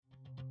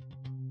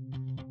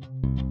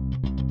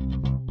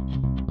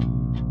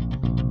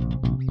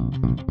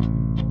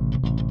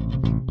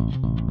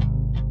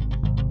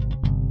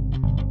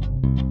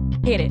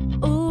Hit it.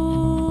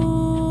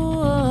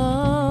 Ooh,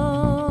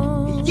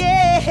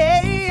 yeah.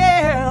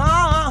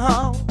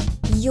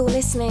 You're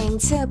listening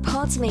to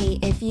Pod Me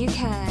If You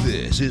Can.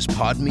 This is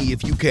Pod Me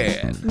If You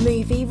Can,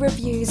 Movie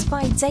reviews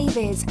by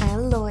David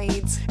and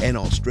Lloyd. an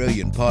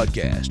Australian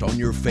podcast on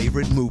your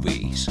favorite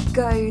movies.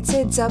 Go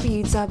to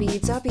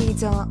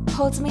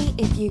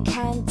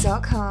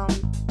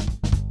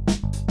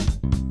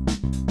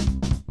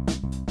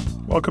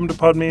www.podmeifyoucan.com. Welcome to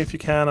Pod Me If You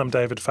Can. I'm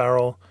David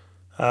Farrell.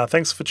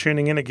 Thanks for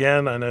tuning in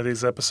again. I know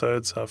these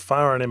episodes are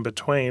far and in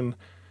between,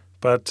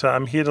 but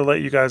I'm here to let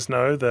you guys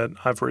know that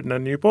I've written a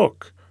new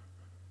book.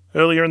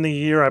 Earlier in the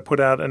year, I put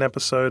out an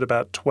episode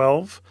about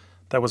 12.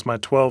 That was my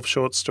 12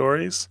 short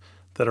stories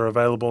that are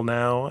available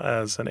now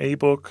as an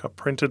ebook, a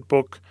printed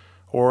book,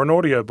 or an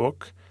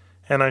audiobook.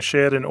 And I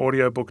shared an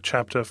audiobook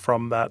chapter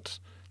from that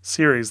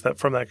series,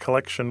 from that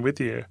collection with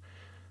you.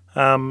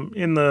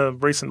 In the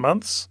recent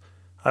months,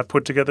 I've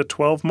put together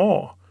 12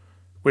 more,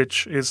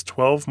 which is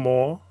 12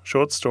 more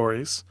short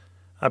stories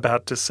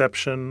about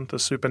deception, the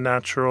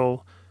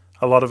supernatural.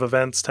 A lot of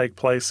events take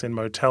place in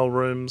motel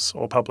rooms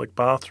or public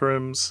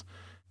bathrooms.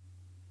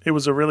 It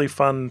was a really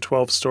fun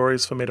 12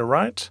 stories for me to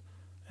write,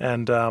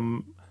 and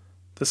the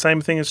same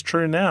thing is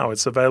true now.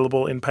 It's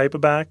available in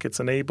paperback, it's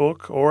an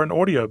ebook, or an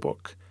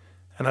audiobook.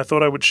 And I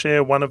thought I would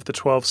share one of the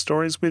 12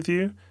 stories with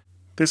you.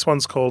 This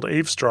one's called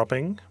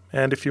Eavesdropping,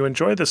 and if you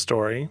enjoy the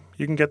story,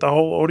 you can get the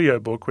whole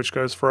audiobook, which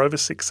goes for over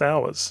 6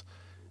 hours.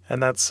 And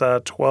that's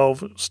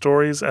 12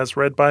 stories as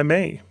read by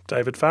me,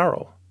 David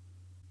Farrell.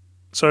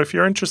 So if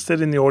you're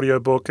interested in the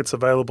audiobook, it's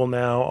available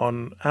now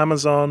on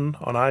Amazon,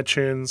 on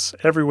iTunes,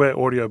 everywhere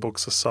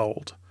audiobooks are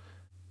sold.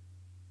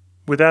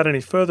 Without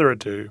any further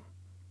ado,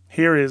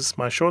 here is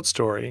my short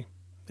story,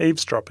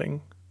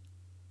 Eavesdropping.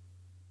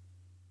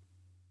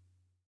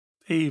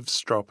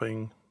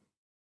 Eavesdropping.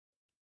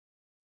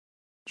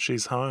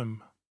 She's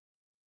home,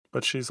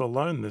 but she's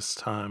alone this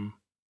time.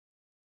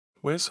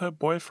 Where's her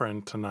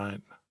boyfriend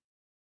tonight?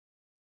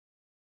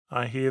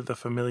 I hear the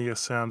familiar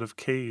sound of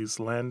keys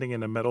landing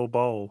in a metal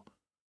bowl,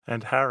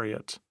 and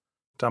Harriet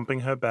dumping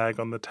her bag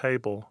on the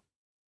table.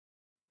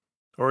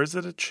 Or is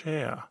it a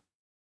chair?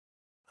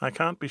 I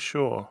can't be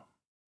sure.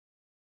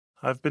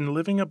 I've been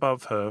living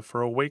above her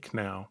for a week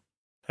now,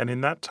 and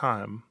in that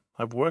time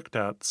I've worked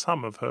out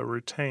some of her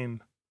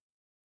routine.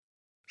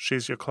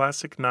 She's your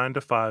classic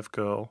 9-to-5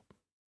 girl.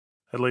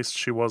 At least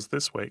she was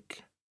this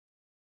week.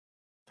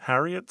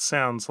 Harriet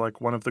sounds like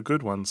one of the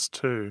good ones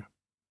too.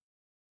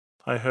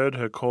 I heard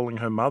her calling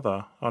her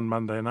mother on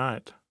Monday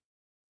night.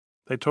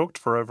 They talked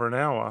for over an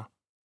hour,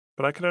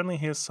 but I could only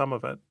hear some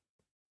of it.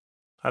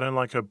 I don't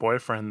like her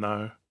boyfriend,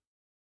 though.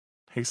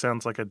 He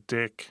sounds like a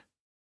dick.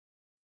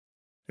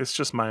 It's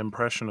just my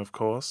impression, of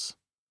course.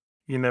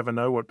 You never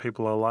know what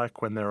people are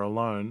like when they're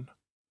alone.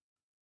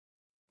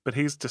 But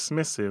he's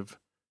dismissive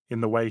in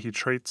the way he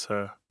treats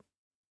her.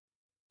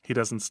 He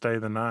doesn't stay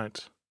the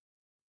night.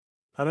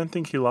 I don't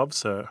think he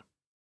loves her.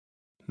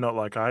 Not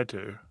like I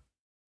do.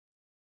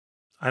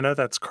 I know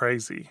that's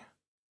crazy.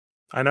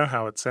 I know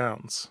how it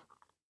sounds.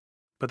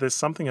 But there's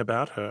something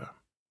about her.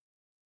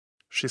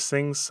 She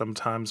sings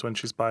sometimes when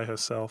she's by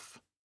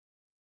herself.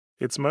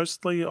 It's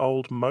mostly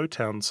old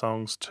Motown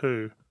songs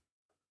too,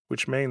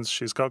 which means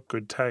she's got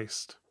good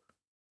taste.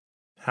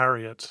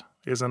 Harriet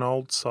is an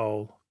old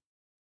soul.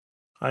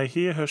 I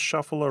hear her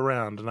shuffle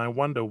around and I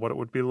wonder what it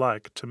would be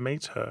like to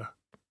meet her.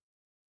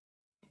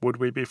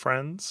 Would we be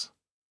friends?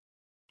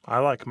 I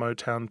like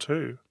Motown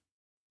too.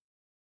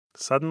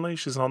 Suddenly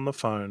she's on the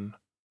phone,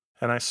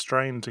 and I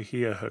strain to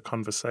hear her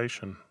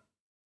conversation.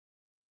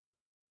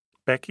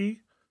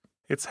 Becky?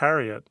 It's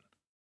Harriet.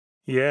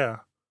 Yeah.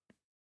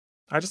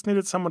 I just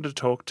needed someone to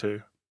talk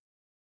to.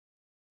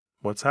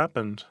 What's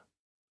happened?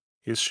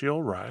 Is she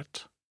all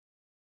right?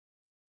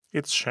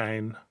 It's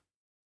Shane.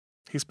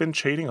 He's been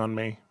cheating on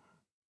me.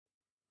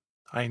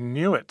 I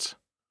knew it.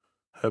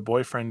 Her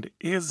boyfriend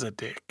is a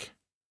dick.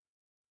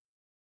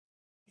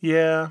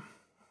 Yeah,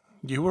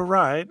 you were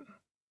right.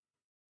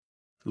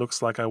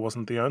 Looks like I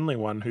wasn't the only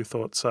one who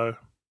thought so.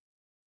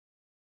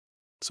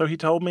 So he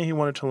told me he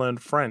wanted to learn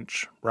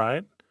French,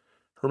 right?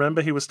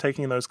 Remember he was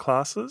taking those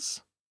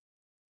classes?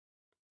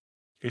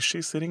 Is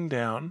she sitting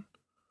down,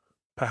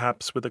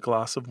 perhaps with a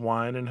glass of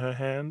wine in her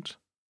hand?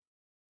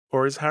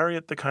 Or is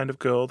Harriet the kind of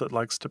girl that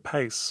likes to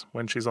pace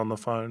when she's on the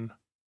phone?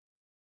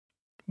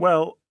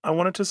 Well, I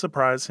wanted to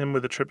surprise him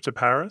with a trip to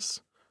Paris,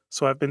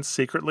 so I've been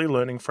secretly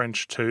learning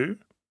French too.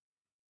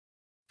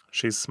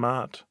 She's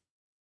smart.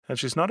 And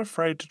she's not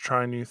afraid to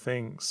try new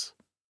things.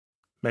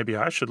 Maybe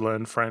I should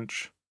learn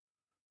French.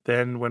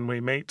 Then, when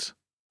we meet,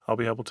 I'll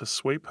be able to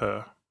sweep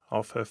her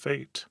off her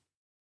feet.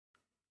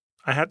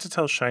 I had to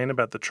tell Shane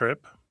about the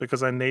trip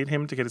because I need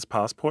him to get his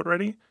passport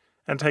ready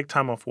and take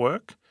time off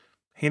work.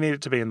 He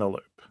needed to be in the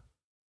loop.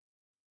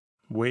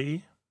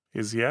 Oui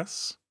is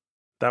yes.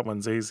 That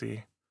one's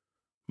easy.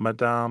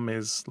 Madame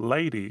is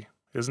lady,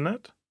 isn't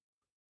it?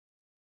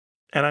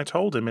 And I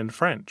told him in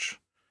French,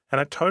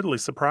 and I totally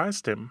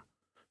surprised him.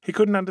 He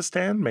couldn't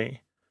understand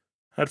me.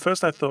 At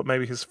first I thought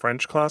maybe his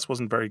French class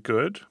wasn't very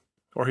good,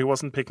 or he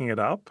wasn't picking it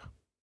up.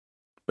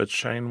 But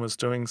Shane was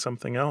doing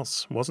something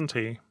else, wasn't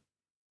he?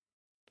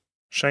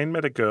 Shane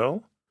met a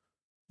girl?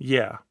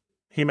 Yeah,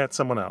 he met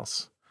someone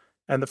else.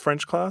 And the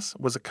French class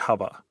was a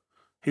cover.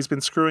 He's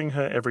been screwing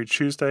her every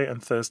Tuesday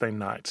and Thursday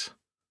night.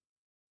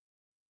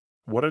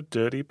 What a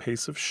dirty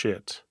piece of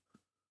shit.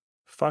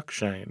 Fuck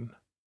Shane.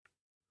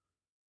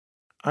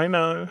 I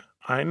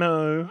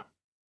know.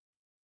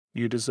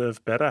 You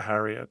deserve better,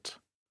 Harriet.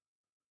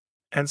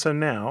 And so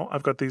now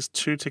I've got these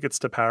 2 tickets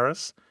to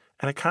Paris,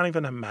 and I can't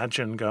even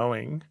imagine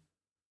going.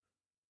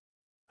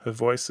 Her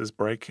voice is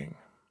breaking.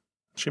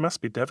 She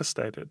must be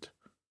devastated.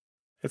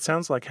 It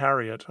sounds like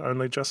Harriet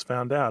only just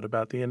found out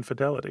about the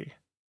infidelity.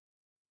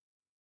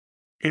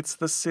 It's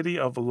the city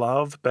of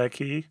love,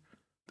 Becky.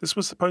 This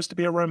was supposed to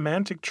be a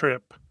romantic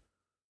trip.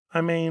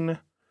 I mean,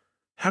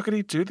 how could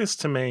he do this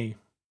to me?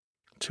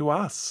 To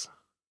us?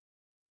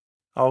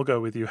 I'll go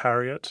with you,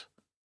 Harriet.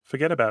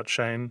 Forget about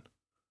Shane.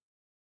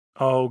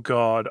 Oh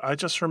God, I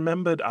just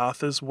remembered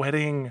Arthur's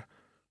wedding.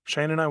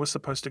 Shane and I were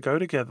supposed to go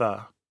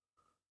together.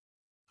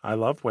 I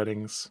love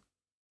weddings.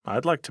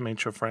 I'd like to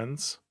meet your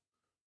friends.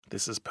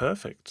 This is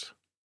perfect.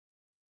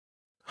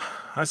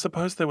 I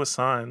suppose there were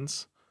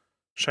signs.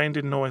 Shane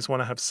didn't always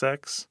want to have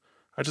sex.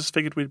 I just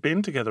figured we'd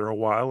been together a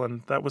while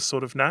and that was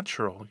sort of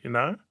natural, you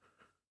know?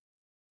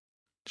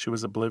 She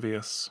was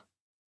oblivious.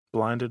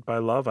 Blinded by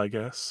love, I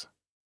guess.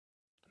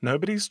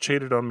 Nobody's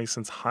cheated on me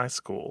since high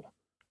school.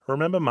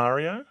 Remember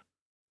Mario?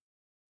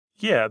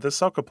 Yeah, the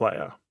soccer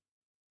player.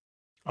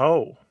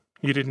 Oh,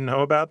 you didn't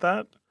know about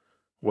that?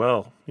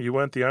 Well, you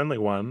weren't the only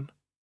one.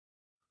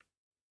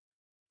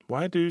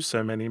 Why do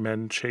so many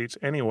men cheat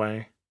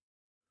anyway?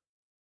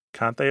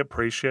 Can't they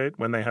appreciate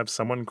when they have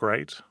someone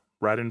great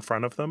right in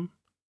front of them?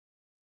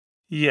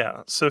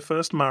 Yeah, so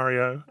first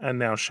Mario and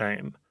now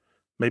Shane.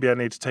 Maybe I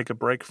need to take a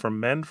break from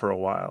men for a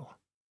while.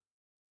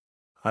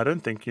 I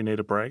don't think you need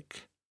a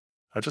break.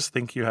 I just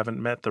think you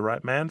haven't met the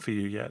right man for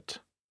you yet.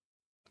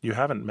 You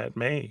haven't met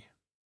me.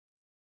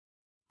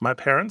 My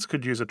parents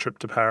could use a trip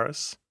to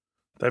Paris.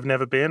 They've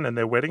never been and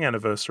their wedding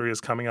anniversary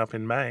is coming up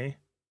in May.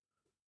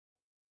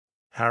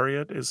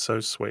 Harriet is so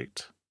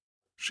sweet.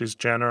 She's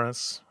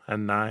generous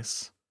and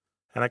nice,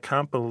 and I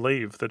can't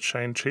believe that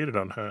Shane cheated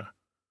on her.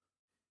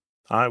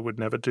 I would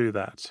never do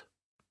that.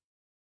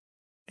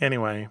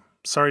 Anyway,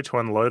 sorry to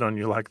unload on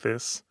you like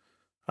this.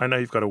 I know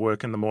you've got to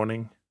work in the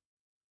morning.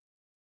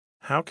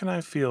 How can I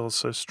feel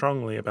so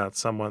strongly about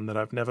someone that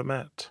I've never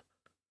met?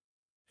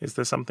 Is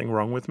there something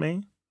wrong with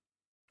me?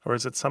 Or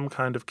is it some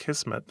kind of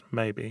kismet,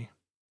 maybe?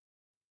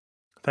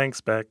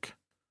 Thanks, Beck.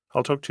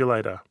 I'll talk to you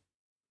later.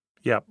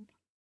 Yep.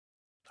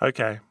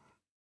 Okay.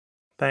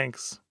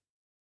 Thanks.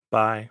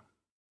 Bye.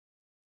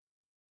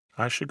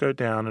 I should go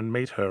down and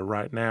meet her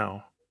right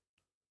now.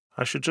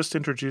 I should just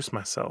introduce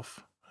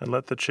myself and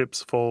let the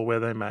chips fall where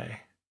they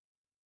may.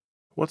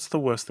 What's the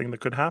worst thing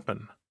that could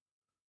happen?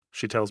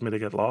 She tells me to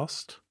get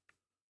lost?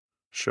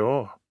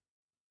 Sure.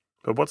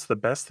 But what's the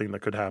best thing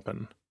that could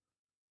happen?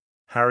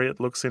 Harriet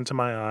looks into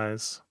my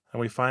eyes,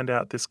 and we find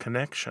out this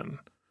connection,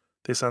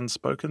 this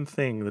unspoken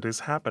thing that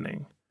is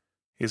happening,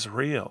 is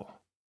real.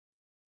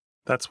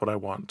 That's what I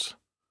want.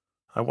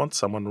 I want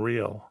someone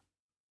real.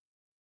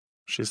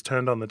 She's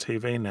turned on the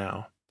TV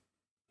now.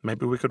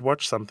 Maybe we could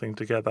watch something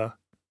together.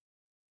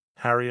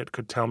 Harriet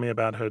could tell me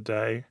about her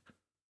day,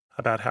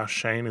 about how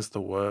Shane is the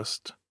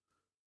worst,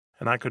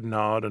 and I could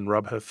nod and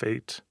rub her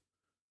feet.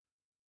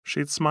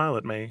 She'd smile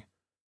at me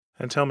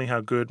and tell me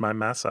how good my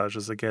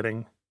massages are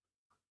getting.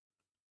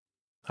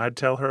 I'd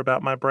tell her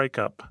about my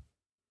breakup.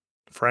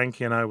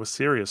 Frankie and I were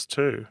serious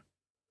too.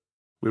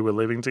 We were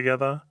living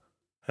together,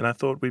 and I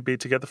thought we'd be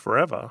together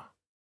forever.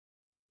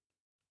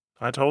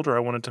 I told her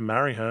I wanted to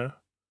marry her.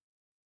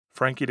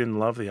 Frankie didn't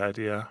love the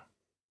idea.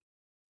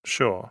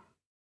 Sure,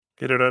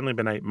 it had only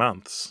been 8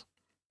 months,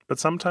 but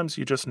sometimes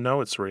you just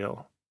know it's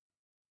real.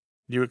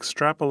 You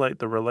extrapolate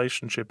the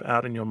relationship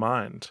out in your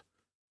mind,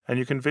 and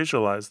you can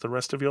visualize the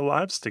rest of your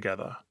lives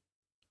together.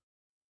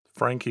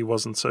 Frankie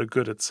wasn't so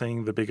good at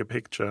seeing the bigger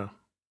picture.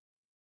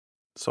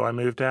 So I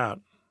moved out.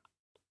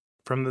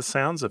 From the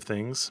sounds of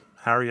things,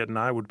 Harriet and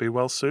I would be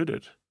well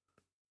suited.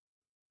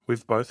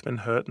 We've both been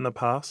hurt in the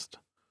past,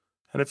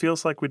 and it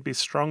feels like we'd be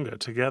stronger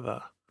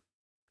together.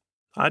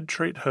 I'd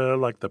treat her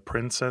like the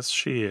princess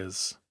she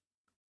is.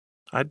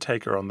 I'd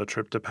take her on the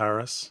trip to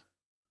Paris,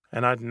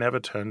 and I'd never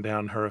turn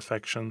down her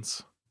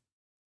affections.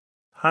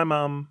 Hi,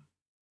 Mum.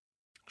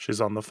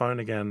 She's on the phone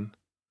again.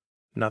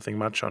 Nothing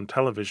much on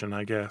television,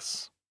 I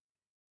guess.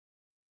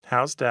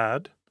 How's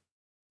Dad?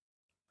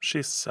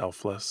 She's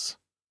selfless.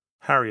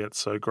 Harriet's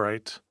so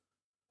great.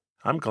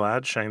 I'm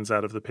glad Shane's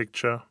out of the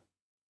picture.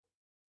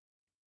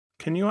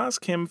 Can you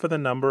ask him for the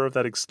number of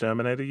that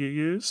exterminator you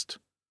used?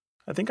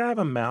 I think I have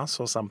a mouse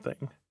or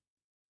something.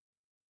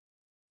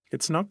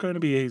 It's not going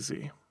to be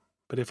easy,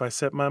 but if I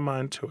set my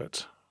mind to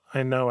it,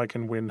 I know I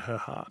can win her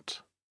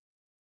heart.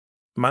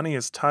 Money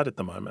is tight at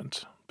the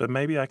moment, but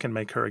maybe I can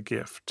make her a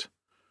gift.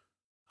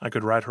 I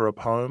could write her a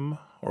poem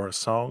or a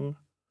song,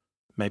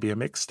 maybe a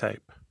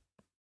mixtape.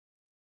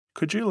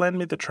 Could you lend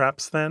me the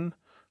traps then?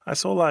 I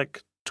saw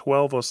like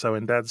 12 or so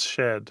in Dad's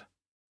shed.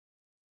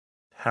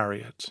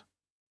 Harriet.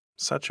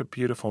 Such a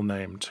beautiful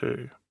name,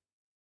 too.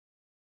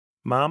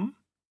 Mum,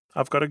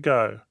 I've got to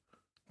go.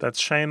 That's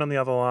Shane on the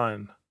other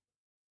line.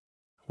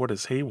 What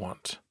does he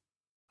want?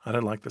 I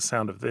don't like the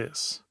sound of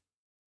this.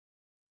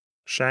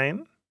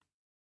 Shane?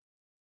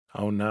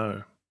 Oh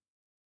no.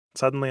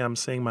 Suddenly I'm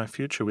seeing my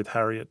future with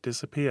Harriet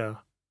disappear.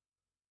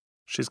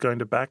 She's going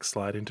to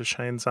backslide into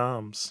Shane's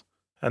arms,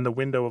 and the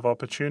window of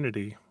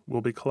opportunity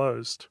will be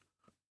closed.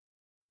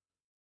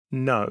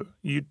 No,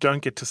 you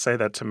don't get to say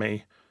that to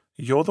me.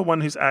 You're the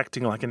one who's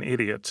acting like an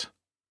idiot.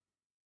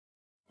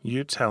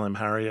 You tell him,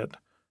 Harriet.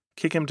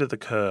 Kick him to the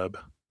curb.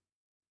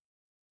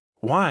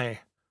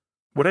 Why?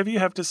 Whatever you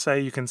have to say,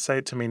 you can say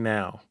it to me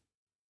now.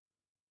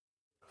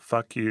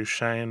 Fuck you,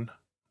 Shane.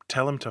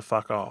 Tell him to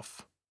fuck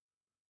off.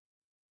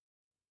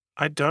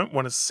 I don't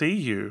want to see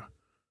you.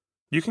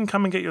 You can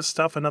come and get your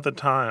stuff another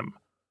time.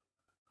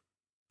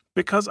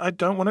 Because I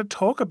don't want to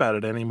talk about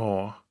it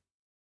anymore.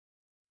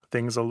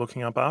 Things are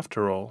looking up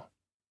after all.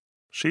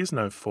 She's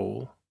no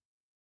fool.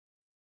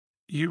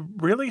 You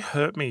really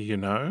hurt me, you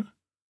know.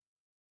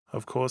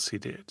 Of course he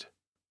did.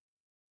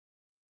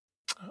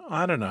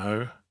 I don't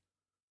know.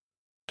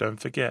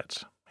 Don't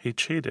forget, he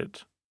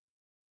cheated.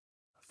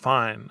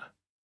 Fine.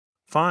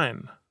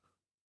 Fine.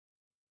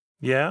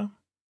 Yeah?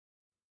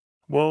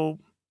 Well,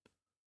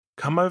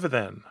 come over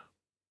then.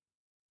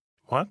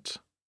 What?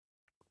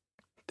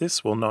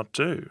 This will not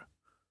do.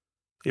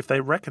 If they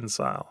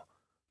reconcile,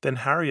 then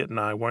Harriet and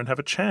I won't have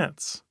a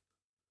chance.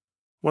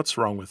 What's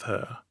wrong with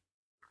her?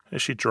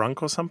 Is she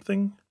drunk or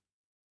something?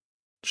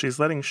 She's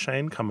letting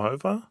Shane come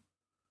over?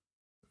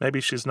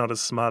 Maybe she's not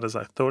as smart as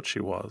I thought she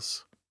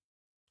was.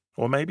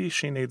 Or maybe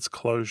she needs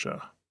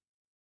closure.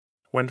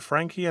 When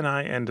Frankie and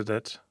I ended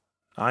it,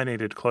 I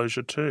needed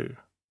closure too.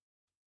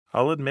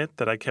 I'll admit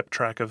that I kept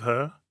track of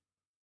her.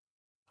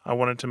 I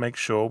wanted to make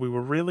sure we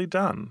were really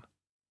done.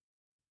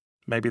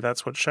 Maybe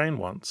that's what Shane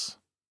wants.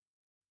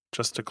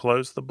 Just to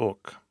close the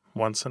book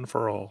once and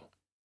for all.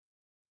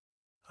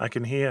 I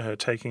can hear her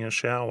taking a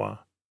shower.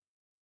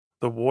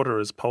 The water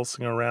is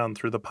pulsing around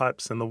through the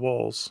pipes in the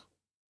walls.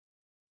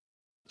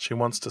 She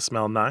wants to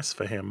smell nice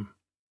for him.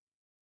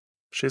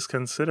 She's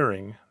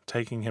considering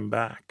taking him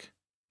back.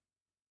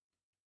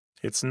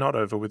 It's not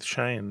over with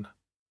Shane.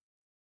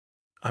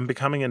 I'm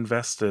becoming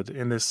invested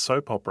in this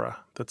soap opera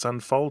that's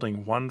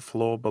unfolding one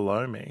floor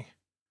below me.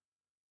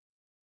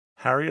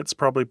 Harriet's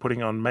probably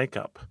putting on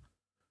makeup.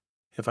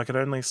 If I could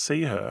only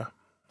see her,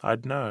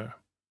 I'd know.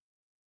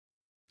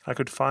 I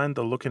could find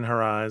the look in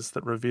her eyes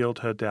that revealed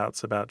her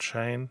doubts about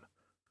Shane.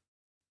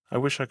 I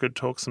wish I could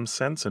talk some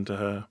sense into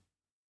her.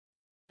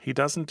 He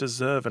doesn't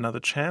deserve another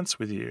chance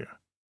with you.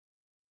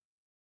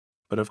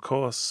 But of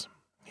course,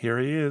 here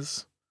he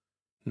is,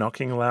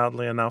 knocking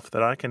loudly enough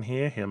that I can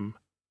hear him.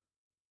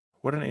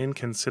 What an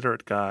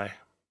inconsiderate guy.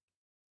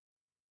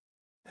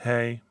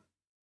 Hey,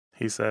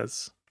 he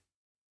says.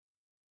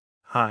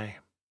 Hi.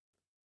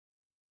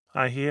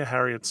 I hear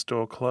Harriet's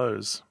door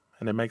close,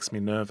 and it makes me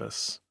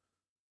nervous.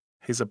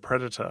 He's a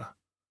predator,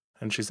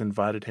 and she's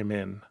invited him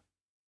in.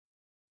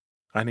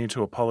 I need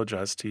to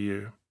apologize to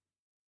you,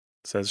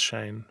 says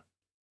Shane.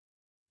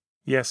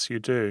 Yes, you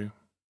do.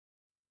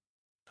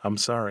 I'm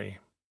sorry.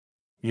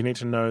 You need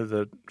to know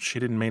that she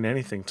didn't mean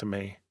anything to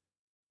me.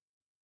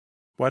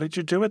 Why did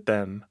you do it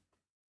then?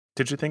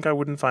 Did you think I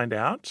wouldn't find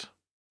out?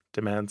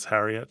 Demands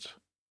Harriet.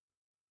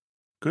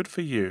 Good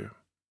for you.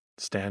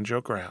 Stand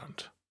your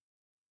ground.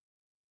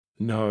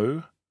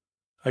 No,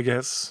 I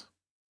guess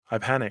I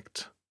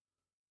panicked.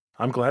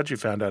 I'm glad you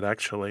found out,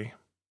 actually.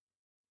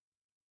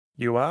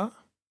 You are?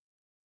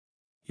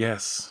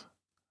 Yes.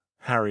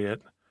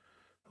 Harriet,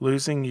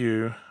 losing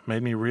you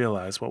made me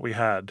realize what we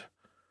had,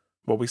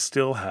 what we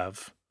still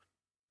have.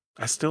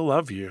 I still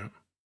love you.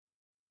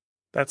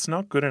 That's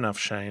not good enough,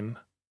 Shane.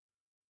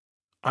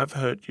 I've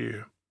hurt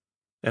you,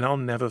 and I'll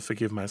never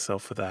forgive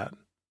myself for that.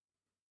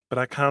 But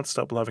I can't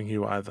stop loving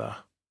you either.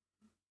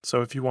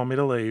 So if you want me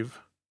to leave,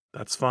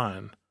 that's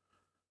fine.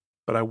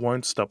 But I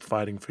won't stop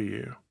fighting for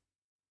you.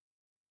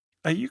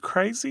 Are you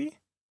crazy?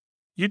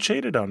 You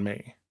cheated on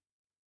me.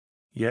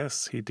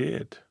 Yes, he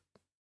did.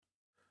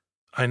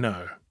 I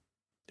know.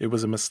 It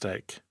was a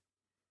mistake.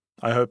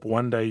 I hope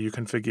one day you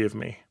can forgive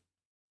me,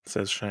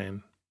 says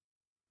Shane.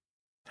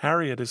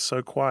 Harriet is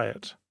so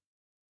quiet.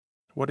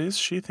 What is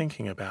she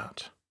thinking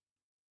about?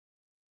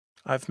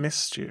 I've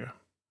missed you,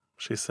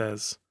 she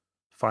says,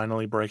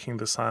 finally breaking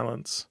the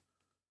silence.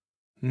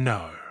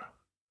 No.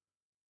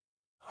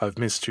 I've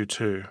missed you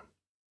too.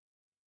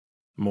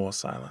 More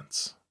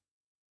silence.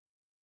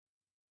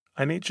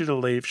 I need you to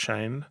leave,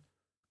 Shane,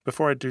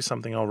 before I do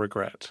something I'll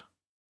regret,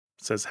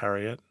 says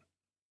Harriet.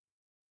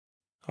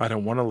 I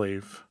don't want to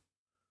leave.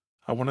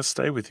 I want to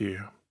stay with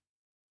you.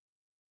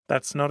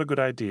 That's not a good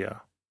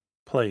idea.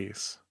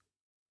 Please.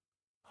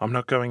 I'm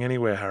not going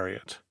anywhere,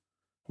 Harriet.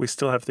 We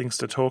still have things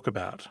to talk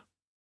about.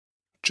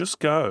 Just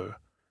go.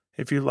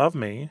 If you love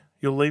me,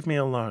 you'll leave me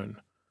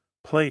alone.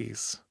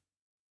 Please.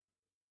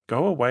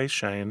 Go away,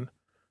 Shane.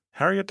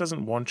 Harriet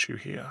doesn't want you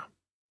here.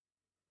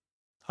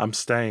 I'm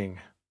staying.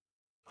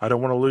 I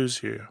don't want to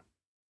lose you.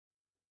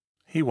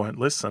 He won't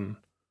listen.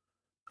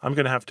 I'm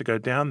going to have to go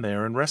down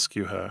there and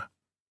rescue her.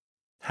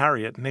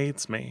 Harriet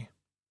needs me.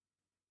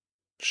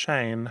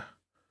 Shane,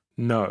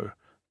 no,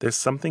 there's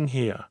something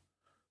here.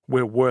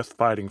 We're worth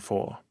fighting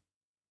for.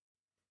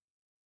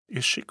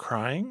 Is she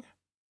crying?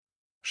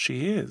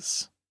 She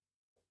is.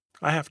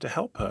 I have to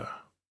help her.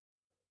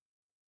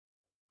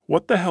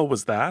 What the hell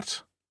was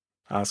that?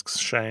 Asks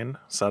Shane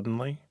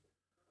suddenly.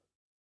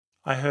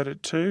 I heard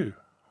it too,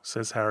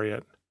 says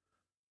Harriet.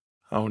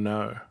 Oh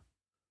no.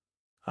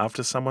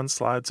 After someone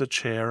slides a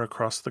chair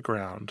across the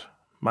ground,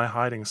 my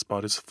hiding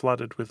spot is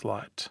flooded with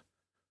light.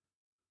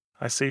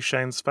 I see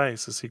Shane's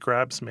face as he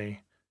grabs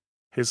me.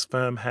 His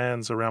firm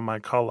hands around my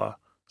collar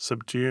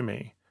subdue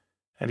me,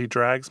 and he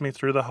drags me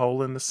through the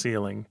hole in the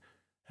ceiling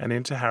and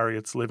into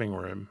Harriet's living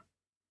room.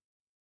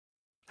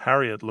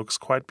 Harriet looks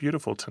quite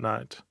beautiful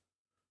tonight.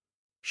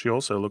 She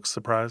also looks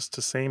surprised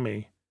to see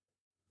me.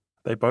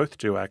 They both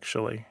do,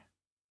 actually.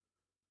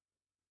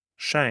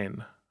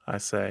 Shane, I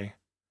say,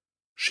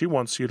 she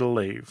wants you to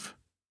leave.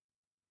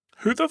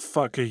 Who the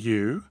fuck are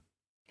you?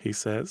 He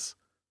says.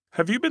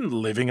 Have you been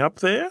living up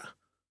there?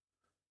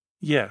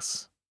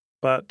 Yes,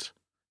 but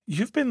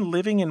you've been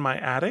living in my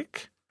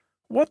attic?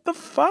 What the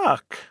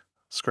fuck?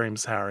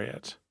 Screams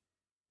Harriet.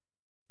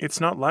 It's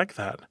not like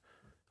that.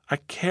 I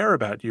care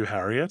about you,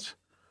 Harriet.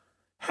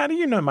 How do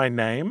you know my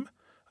name?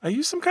 Are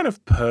you some kind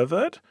of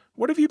pervert?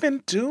 What have you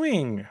been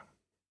doing?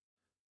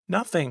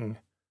 Nothing.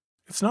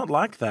 It's not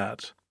like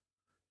that.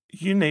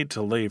 You need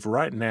to leave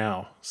right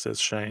now, says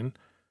Shane,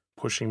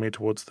 pushing me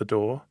towards the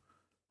door.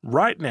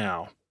 Right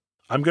now.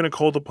 I'm going to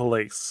call the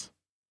police.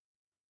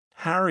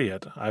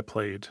 Harriet, I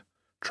plead,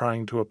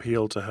 trying to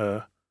appeal to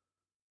her.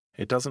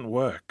 It doesn't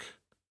work.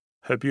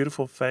 Her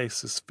beautiful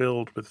face is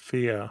filled with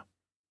fear.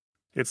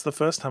 It's the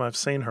first time I've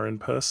seen her in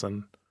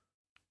person.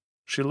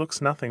 She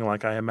looks nothing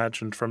like I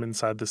imagined from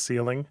inside the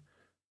ceiling.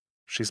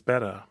 She's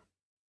better.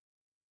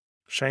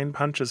 Shane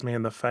punches me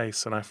in the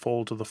face and I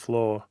fall to the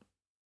floor.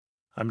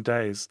 I'm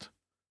dazed,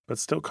 but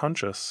still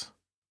conscious.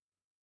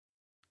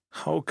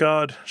 Oh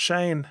God,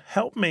 Shane,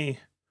 help me,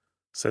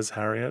 says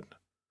Harriet.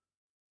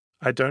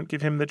 I don't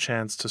give him the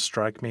chance to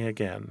strike me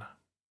again.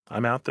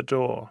 I'm out the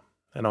door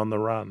and on the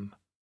run.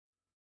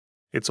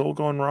 It's all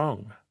gone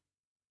wrong.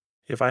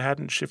 If I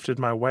hadn't shifted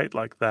my weight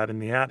like that in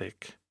the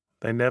attic,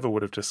 they never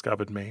would have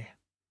discovered me.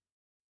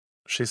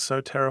 She's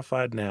so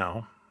terrified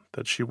now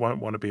that she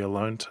won't want to be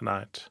alone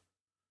tonight.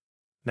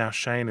 Now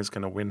Shane is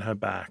going to win her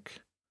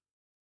back.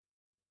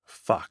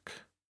 Fuck.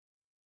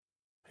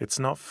 It's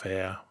not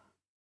fair.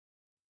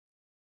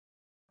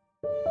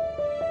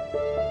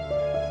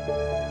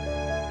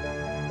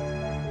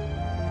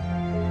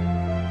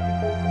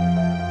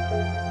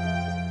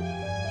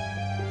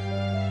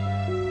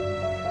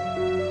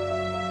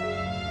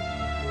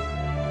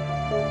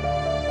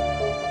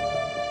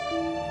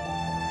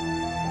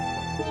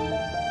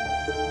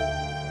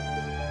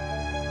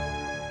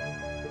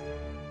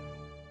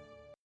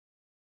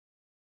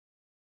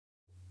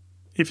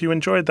 If you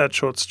enjoyed that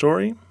short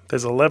story,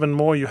 there's 11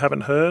 more you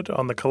haven't heard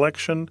on the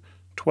collection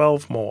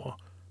 12 More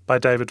by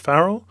David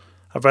Farrell,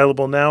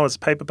 available now as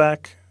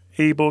paperback,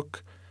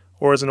 ebook,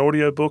 or as an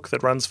audiobook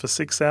that runs for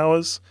 6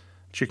 hours,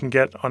 which you can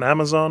get on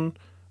Amazon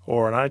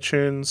or on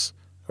iTunes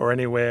or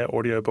anywhere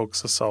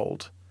audiobooks are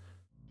sold.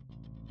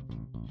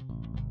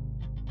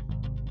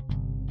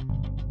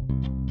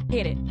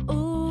 Hit it.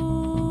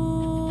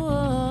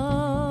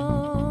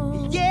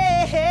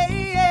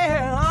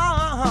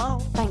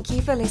 Thank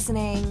you for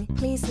listening.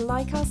 Please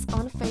like us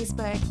on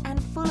Facebook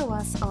and follow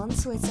us on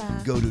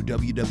Twitter. Go to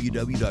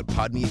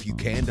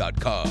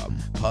www.podmeifyoucan.com.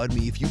 Pod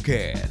Me If You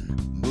Can.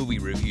 Movie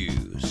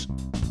reviews.